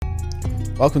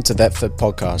Welcome to That Fit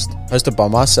Podcast, hosted by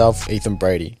myself, Ethan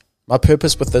Brady. My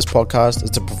purpose with this podcast is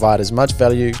to provide as much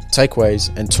value,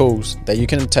 takeaways, and tools that you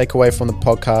can take away from the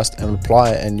podcast and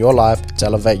apply it in your life to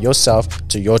elevate yourself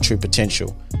to your true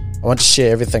potential. I want to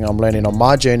share everything I'm learning on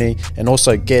my journey and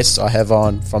also guests I have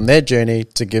on from their journey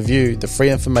to give you the free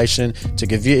information to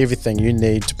give you everything you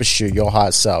need to pursue your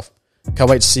higher self. Can't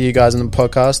wait to see you guys in the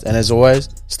podcast, and as always,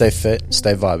 stay fit,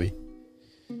 stay vibey.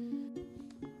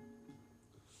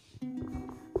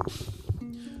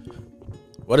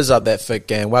 What is up, That Fit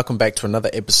gang? Welcome back to another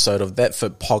episode of That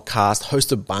Fit Podcast,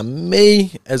 hosted by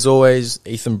me, as always,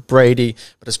 Ethan Brady.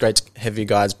 But it's great to have you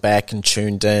guys back and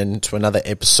tuned in to another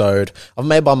episode of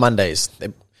Made by Mondays,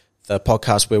 the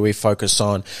podcast where we focus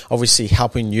on obviously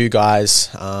helping you guys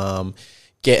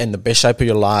get in the best shape of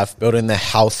your life, building the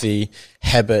healthy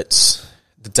habits,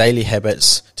 the daily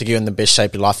habits to get in the best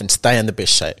shape of your life and stay in the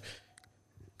best shape.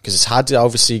 Because it's hard to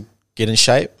obviously get in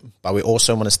shape, but we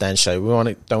also want to stay in shape. We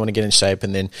don't want to get in shape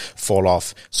and then fall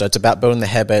off. So it's about building the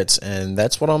habits, and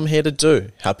that's what I'm here to do.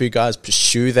 Help you guys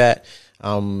pursue that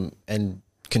and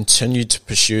continue to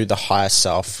pursue the higher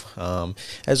self.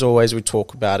 As always, we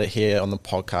talk about it here on the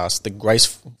podcast, the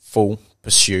graceful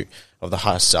pursuit of the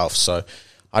higher self. So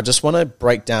I just want to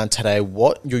break down today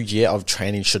what your year of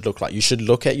training should look like. You should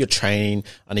look at your training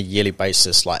on a yearly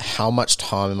basis, like how much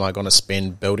time am I going to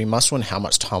spend building muscle and how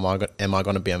much time am I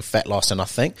going to be in fat loss. And I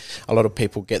think a lot of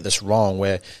people get this wrong,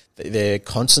 where they're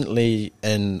constantly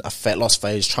in a fat loss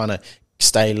phase trying to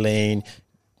stay lean,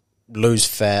 lose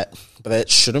fat, but that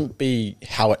shouldn't be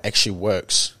how it actually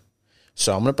works.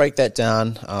 So I'm going to break that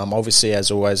down. Obviously,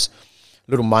 as always,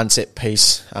 little mindset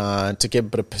piece to get a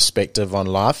bit of perspective on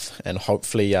life, and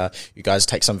hopefully you guys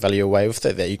take some value away with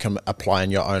it that you can apply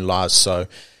in your own lives. So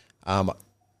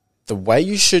the way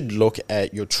you should look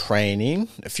at your training,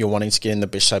 if you're wanting to get in the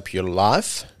best shape of your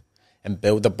life and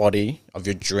build the body of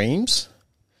your dreams,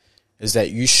 is that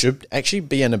you should actually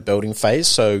be in a building phase,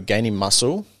 so gaining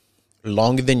muscle,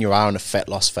 longer than you are in a fat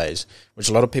loss phase, which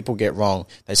a lot of people get wrong.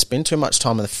 They spend too much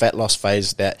time in the fat loss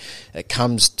phase that it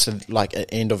comes to like at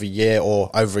the end of a year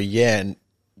or over a year and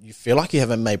you feel like you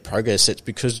haven't made progress. It's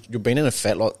because you've been in a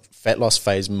fat loss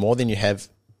phase more than you have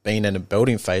been in a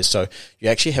building phase, so you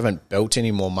actually haven't built any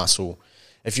more muscle.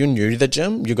 If you're new to the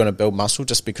gym, you're going to build muscle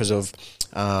just because of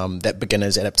that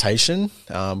beginner's adaptation,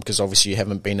 because obviously you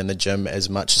haven't been in the gym as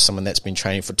much as someone that's been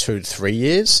training for 2 to 3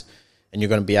 years. And you're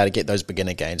going to be able to get those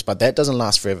beginner gains. But that doesn't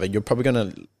last forever. You're probably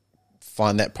going to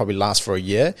find that probably lasts for a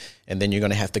year, and then you're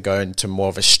going to have to go into more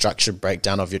of a structured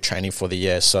breakdown of your training for the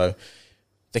year. So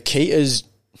the key is,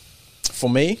 for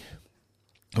me,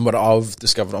 and what I've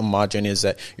discovered on my journey, is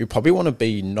that you probably want to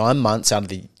be 9 months out of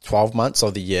the 12 months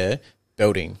of the year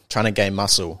building, trying to gain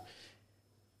muscle.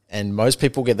 And most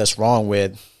people get this wrong,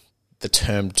 where the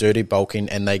term dirty bulking,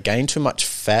 and they gain too much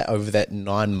fat over that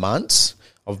 9 months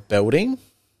of building,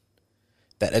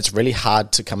 that it's really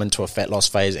hard to come into a fat loss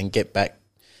phase and get back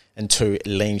into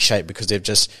lean shape because they've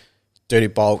just dirty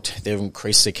bulked, they've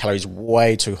increased their calories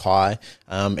way too high,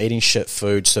 eating shit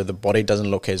food, so the body doesn't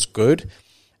look as good,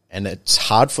 and it's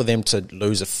hard for them to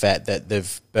lose the fat that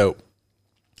they've built.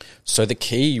 So the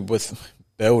key with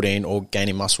building or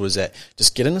gaining muscle is that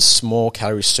just get in a small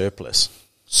calorie surplus.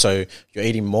 So you're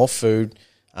eating more food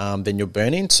than you're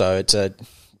burning, so it's a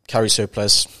calorie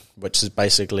surplus, which is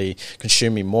basically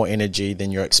consuming more energy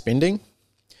than you're expending.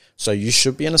 So you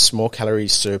should be in a small calorie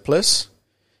surplus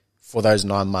for those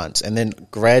 9 months. And then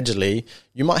gradually,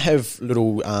 you might have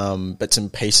little bits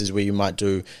and pieces where you might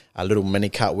do a little mini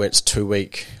cut where it's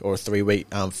 2-week or a 3-week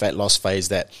fat loss phase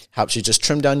that helps you just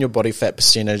trim down your body fat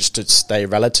percentage to stay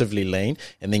relatively lean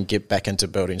and then get back into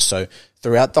building. So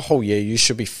throughout the whole year, you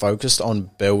should be focused on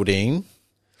building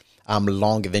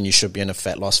longer than you should be in a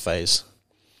fat loss phase.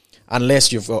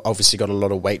 Unless you've obviously got a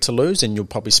lot of weight to lose, and you'll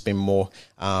probably spend more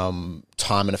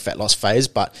time in a fat loss phase.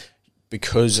 But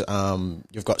because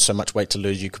you've got so much weight to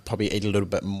lose, you could probably eat a little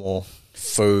bit more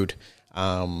food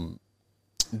than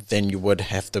you would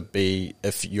have to be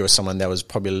if you're someone that was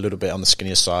probably a little bit on the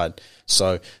skinnier side.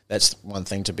 So that's one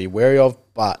thing to be wary of.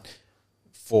 But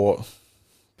for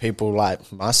people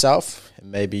like myself and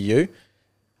maybe you,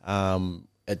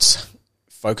 it's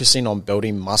focusing on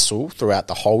building muscle throughout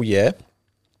the whole year,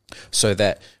 so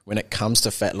that when it comes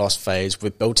to fat loss phase,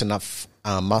 we've built enough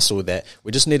muscle that we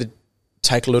just need to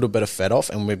take a little bit of fat off,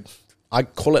 and I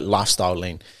call it lifestyle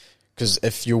lean, because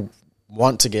if you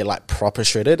want to get like proper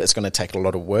shredded, it's going to take a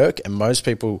lot of work, and most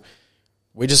people,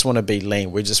 we just want to be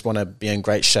lean. We just want to be in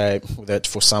great shape, whether it's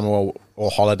for summer or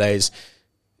holidays.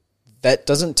 That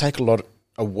doesn't take a lot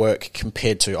of work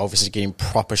compared to obviously getting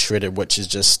proper shredded, which is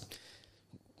just,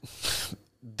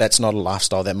 that's not a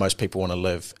lifestyle that most people want to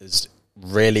live, is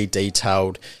really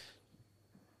detailed,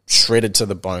 shredded to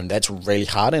the bone. That's really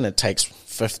hard, and it takes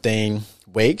 15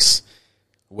 weeks,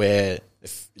 where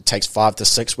if it takes 5 to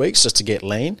 6 weeks just to get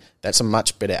lean. That's a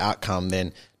much better outcome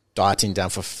than dieting down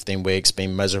for 15 weeks,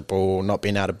 being miserable, not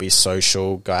being able to be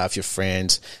social, go out with your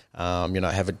friends,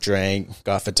 have a drink,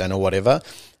 go out for dinner, whatever,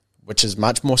 which is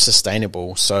much more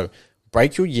sustainable. So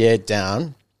break your year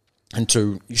down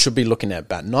into, you should be looking at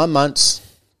about 9 months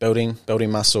building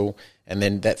muscle, and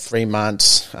then that 3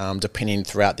 months, depending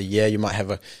throughout the year, you might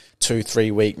have a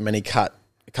 2-3 week mini cut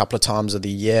a couple of times of the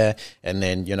year, and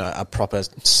then, a proper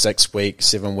 6 week,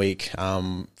 7 week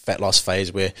fat loss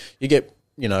phase where you get,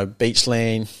 beach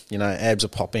lean, abs are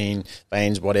popping,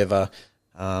 veins, whatever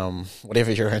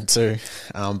you're into.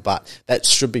 But that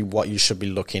should be what you should be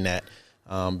looking at,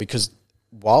 because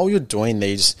while you're doing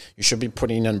these, you should be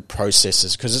putting in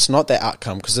processes, because it's not the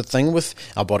outcome. Because the thing with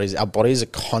our bodies are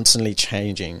constantly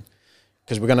changing.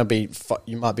 Because we're going to be,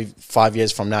 you might be 5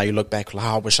 years from now, you look back,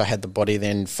 I wish I had the body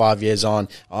then. 5 years on,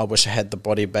 I wish I had the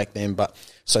body back then. But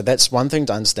so that's one thing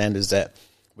to understand, is that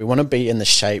we want to be in the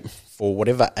shape for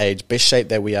whatever age, best shape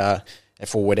that we are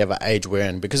for whatever age we're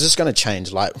in, because it's going to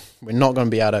change. Like, we're not going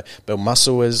to be able to build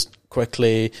muscle as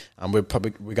quickly. We're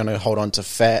going to hold on to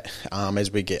fat as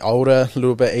we get older a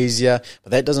little bit easier,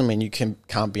 but that doesn't mean you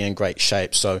can't be in great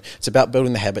shape. So it's about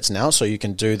building the habits now so you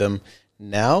can do them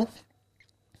now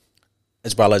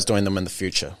as well as doing them in the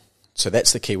future. So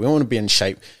that's the key. We want to be in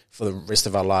shape for the rest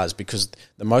of our lives, because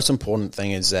the most important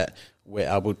thing is that we're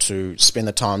able to spend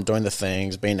the time doing the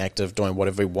things, being active, doing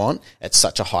whatever we want at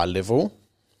such a high level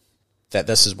that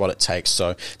this is what it takes.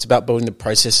 So it's about building the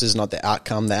processes, not the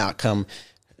outcome. The outcome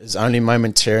is only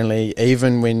momentarily.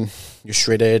 Even when you're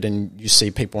shredded and you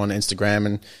see people on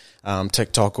Instagram and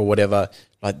TikTok or whatever,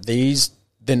 like these,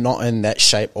 they're not in that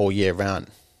shape all year round.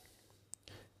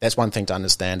 That's one thing to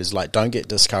understand, is like, don't get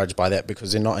discouraged by that,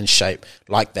 because they're not in shape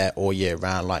like that all year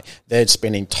round. Like, they're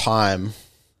spending time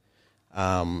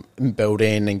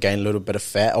building and gain a little bit of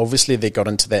fat. Obviously they got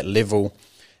into that level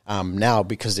now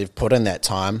because they've put in that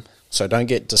time. So don't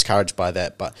get discouraged by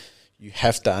that, but you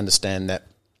have to understand that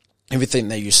everything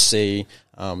that you see,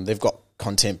 they've got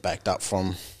content backed up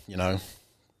from,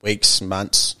 weeks,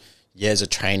 months, years of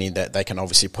training that they can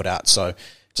obviously put out. So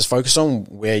just focus on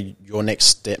where your next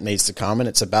step needs to come, and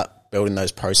it's about building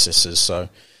those processes. So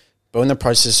building the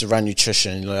process around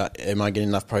nutrition, am I getting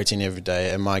enough protein every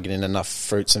day? Am I getting enough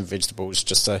fruits and vegetables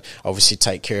just to obviously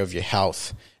take care of your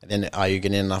health? And then are you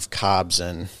getting enough carbs,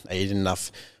 and are you eating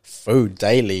enough food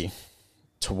daily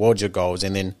towards your goals?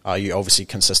 And then are you obviously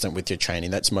consistent with your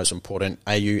training? That's most important.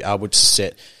 Are you able to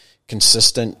set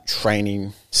consistent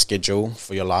training schedule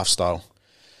for your lifestyle?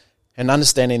 And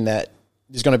understanding that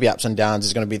there's going to be ups and downs,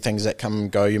 there's going to be things that come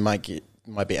and go. You might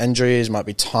be injuries, might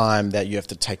be time that you have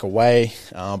to take away.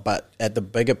 But at the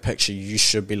bigger picture, you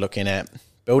should be looking at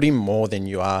building more than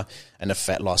you are in a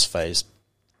fat loss phase.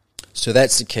 So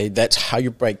that's the key. That's how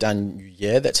you break down your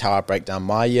year. That's how I break down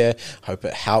my year. Hope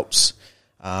it helps.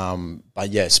 But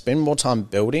yeah, spend more time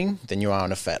building than you are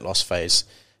in a fat loss phase,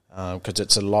 because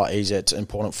it's a lot easier. It's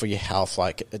important for your health.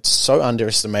 Like, it's so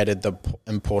underestimated, the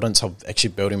importance of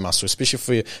actually building muscle, especially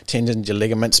for your tendons, your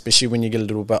ligaments, especially when you get a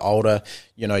little bit older.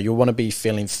 You want to be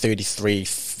feeling 33,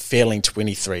 feeling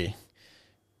 23.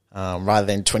 Rather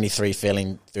than 23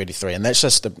 feeling 33. And that's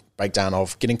just the breakdown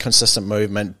of getting consistent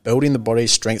movement, building the body,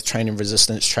 strength training,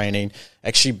 resistance training,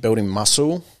 actually building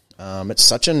muscle. It's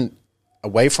such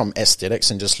away from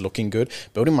aesthetics and just looking good,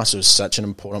 building muscle is such an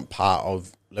important part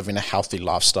of living a healthy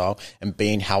lifestyle and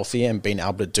being healthy and being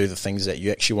able to do the things that you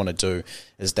actually want to do.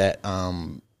 Is that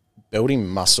building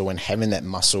muscle and having that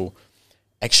muscle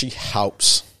actually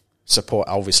helps support,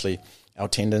 obviously, our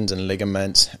tendons and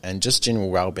ligaments and just general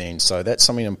well-being. So that's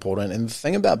something important. And the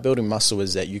thing about building muscle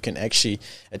is that you can actually,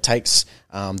 it takes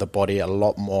the body a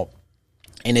lot more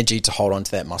energy to hold on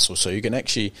to that muscle. So you can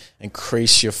actually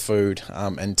increase your food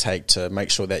intake to make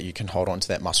sure that you can hold on to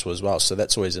that muscle as well. So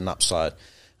that's always an upside.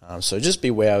 So just be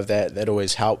aware of that. That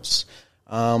always helps.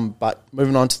 But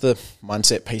moving on to the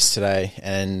mindset piece today,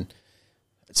 and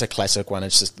it's a classic one.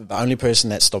 It's just the only person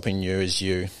that's stopping you is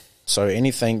you. So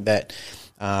anything that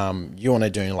you want to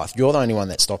do in your life, you're the only one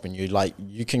that's stopping you. Like,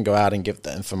 you can go out and give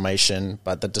the information,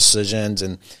 but the decisions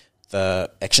and the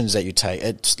actions that you take,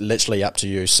 it's literally up to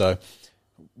you. So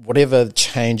whatever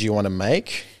change you want to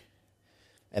make,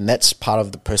 and that's part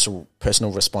of the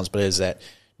personal responsibility, is that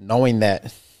knowing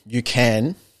that you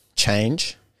can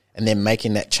change and then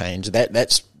making that change,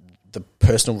 that's the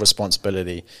personal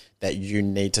responsibility that you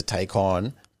need to take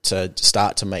on to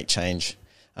start to make change.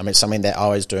 It's something that I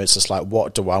always do. It's just like,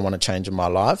 what do I want to change in my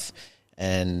life,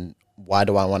 and why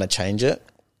do I want to change it?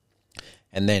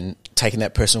 And then taking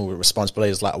that personal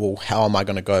responsibility is like, well, how am I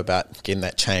going to go about getting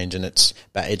that change? And it's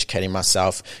about educating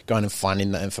myself, going and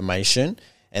finding the information,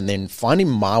 and then finding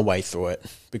my way through it.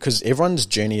 Because everyone's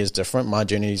journey is different. My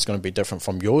journey is going to be different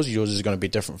from yours. Yours is going to be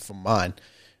different from mine.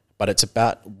 But it's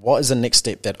about what is the next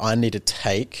step that I need to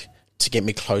take to get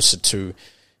me closer to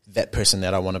that person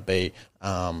that I want to be,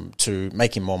 to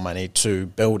making more money, to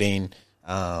building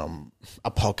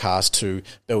a podcast, to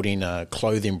building a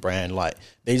clothing brand. Like,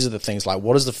 these are the things, like,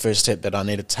 what is the first step that I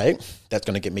need to take that's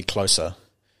going to get me closer?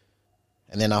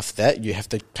 And then after that, you have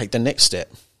to take the next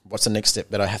step. What's the next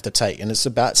step that I have to take? And it's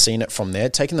about seeing it from there,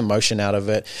 taking the emotion out of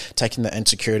it, taking the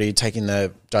insecurity, taking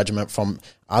the judgment from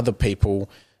other people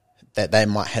that they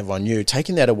might have on you,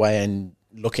 taking that away and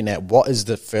looking at what is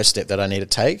the first step that I need to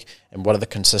take and what are the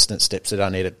consistent steps that I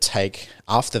need to take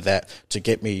after that to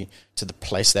get me to the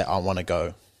place that I want to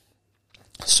go.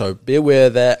 So be aware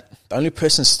that the only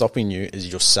person stopping you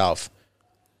is yourself.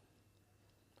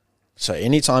 So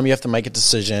anytime you have to make a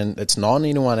decision, it's not on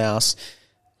anyone else.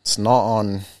 It's not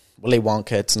on Willy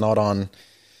Wonka. It's not on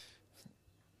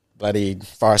bloody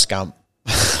Forrest Gump.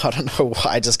 I don't know why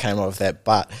I just came up with that,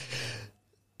 but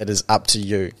it is up to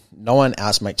you. No one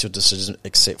else makes your decision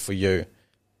except for you.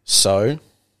 So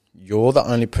you're the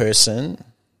only person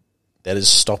that is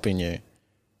stopping you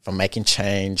from making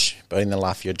change, building the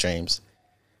life of your dreams.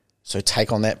 So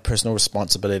take on that personal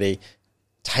responsibility,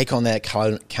 take on that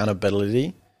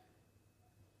accountability,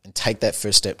 and take that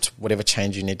first step to whatever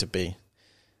change you need to be.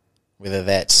 Whether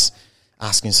that's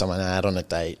asking someone out on a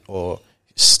date, or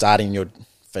starting your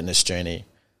fitness journey,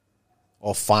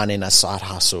 or finding a side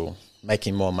hustle,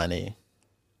 making more money.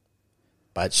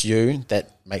 But it's you that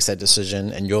makes that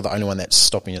decision, and you're the only one that's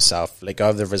stopping yourself. Let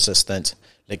go of the resistance.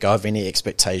 Let go of any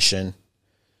expectation.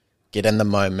 Get in the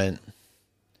moment.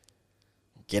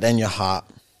 Get in your heart.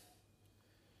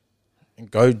 And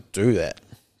go do that.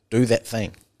 Do that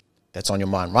thing that's on your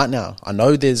mind right now. I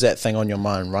know there's that thing on your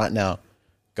mind right now.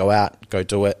 Go out. Go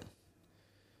do it.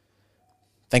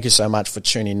 Thank you so much for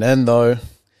tuning in, though.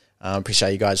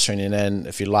 Appreciate you guys tuning in.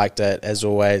 If you liked it, as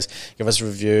always, give us a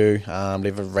review,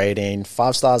 leave a rating.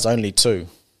 5 stars only too.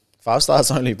 5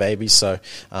 stars only, baby. So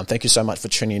thank you so much for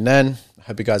tuning in. I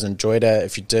hope you guys enjoyed it.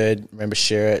 If you did, remember,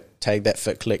 share it. Tag that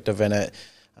Fit Collective in it.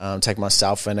 Tag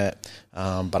myself in it.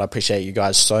 But I appreciate you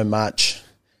guys so much.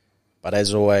 But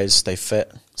as always, stay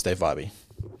fit, stay vibey.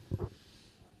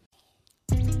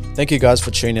 Thank you guys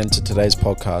for tuning in to today's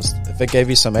podcast. If it gave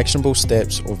you some actionable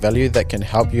steps or value that can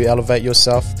help you elevate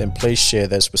yourself, then please share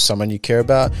this with someone you care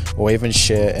about, or even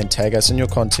share and tag us in your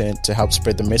content to help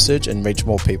spread the message and reach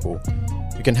more people.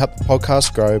 You can help the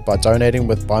podcast grow by donating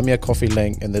with Buy Me a Coffee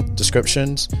link in the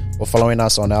descriptions, or following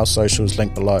us on our socials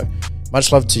linked below.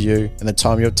 Much love to you and the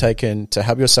time you've taken to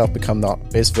help yourself become the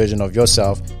best version of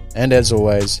yourself. And as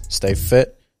always, stay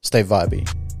fit, stay vibey,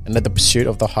 and let the pursuit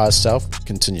of the higher self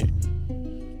continue.